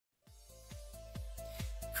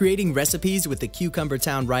Creating recipes with the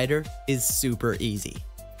Cucumbertown writer is super easy.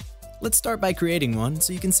 Let's start by creating one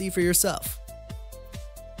so you can see for yourself.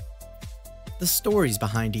 The stories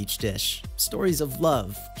behind each dish, stories of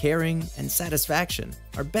love, caring, and satisfaction,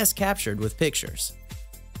 are best captured with pictures.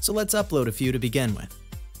 So let's upload a few to begin with.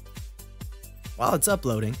 While it's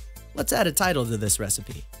uploading, let's add a title to this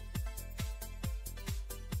recipe.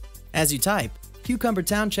 As you type,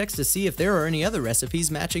 Cucumbertown checks to see if there are any other recipes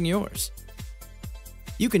matching yours.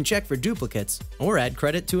 You can check for duplicates or add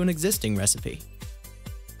credit to an existing recipe.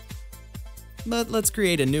 But let's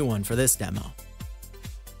create a new one for this demo.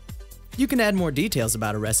 You can add more details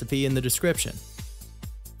about a recipe in the description.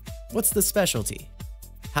 What's the specialty?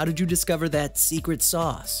 How did you discover that secret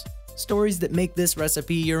sauce? Stories that make this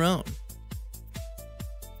recipe your own.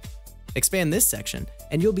 Expand this section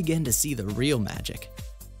and you'll begin to see the real magic.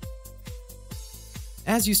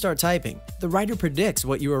 As you start typing, the writer predicts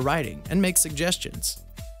what you are writing and makes suggestions.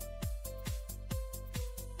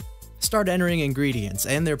 Start entering ingredients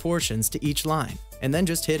and their portions to each line, and then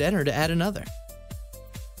just hit enter to add another.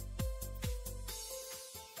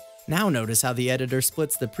 Now notice how the editor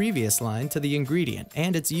splits the previous line to the ingredient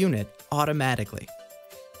and its unit automatically.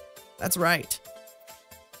 That's right.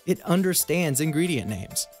 It understands ingredient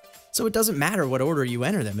names, so it doesn't matter what order you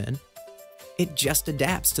enter them in. It just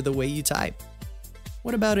adapts to the way you type.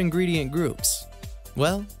 What about ingredient groups?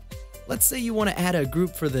 Well, let's say you want to add a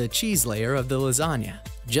group for the cheese layer of the lasagna.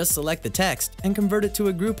 Just select the text and convert it to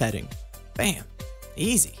a group heading. Bam!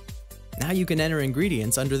 Easy. Now you can enter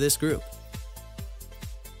ingredients under this group.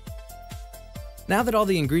 Now that all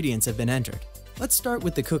the ingredients have been entered, let's start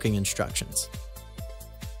with the cooking instructions.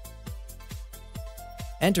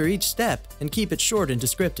 Enter each step and keep it short and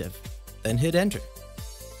descriptive, then hit enter.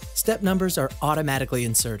 Step numbers are automatically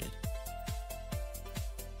inserted.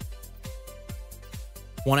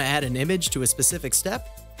 Want to add an image to a specific step?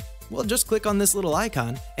 Well, just click on this little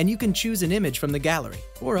icon and you can choose an image from the gallery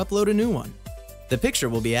or upload a new one. The picture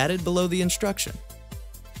will be added below the instruction.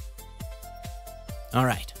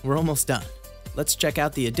 Alright, we're almost done. Let's check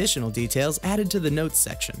out the additional details added to the notes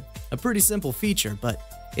section. A pretty simple feature, but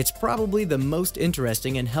it's probably the most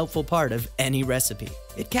interesting and helpful part of any recipe.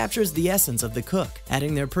 It captures the essence of the cook,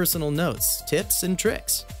 adding their personal notes, tips, and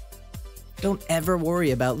tricks. Don't ever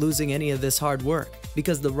worry about losing any of this hard work,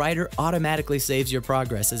 because the writer automatically saves your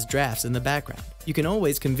progress as drafts in the background. You can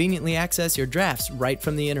always conveniently access your drafts right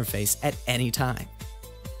from the interface at any time.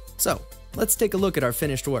 So, let's take a look at our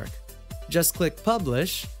finished work. Just click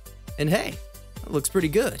Publish, and hey, it looks pretty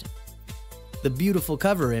good. The beautiful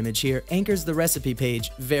cover image here anchors the recipe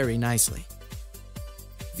page very nicely.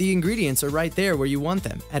 The ingredients are right there where you want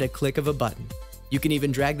them at a click of a button. You can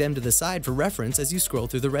even drag them to the side for reference as you scroll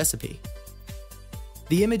through the recipe.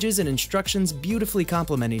 The images and instructions beautifully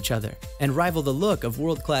complement each other and rival the look of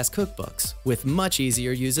world-class cookbooks with much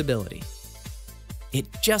easier usability. It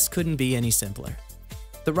just couldn't be any simpler.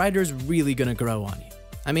 The writer's really gonna grow on you.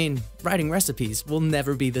 I mean, writing recipes will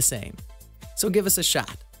never be the same. So give us a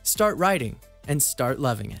shot, start writing, and start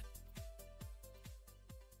loving it.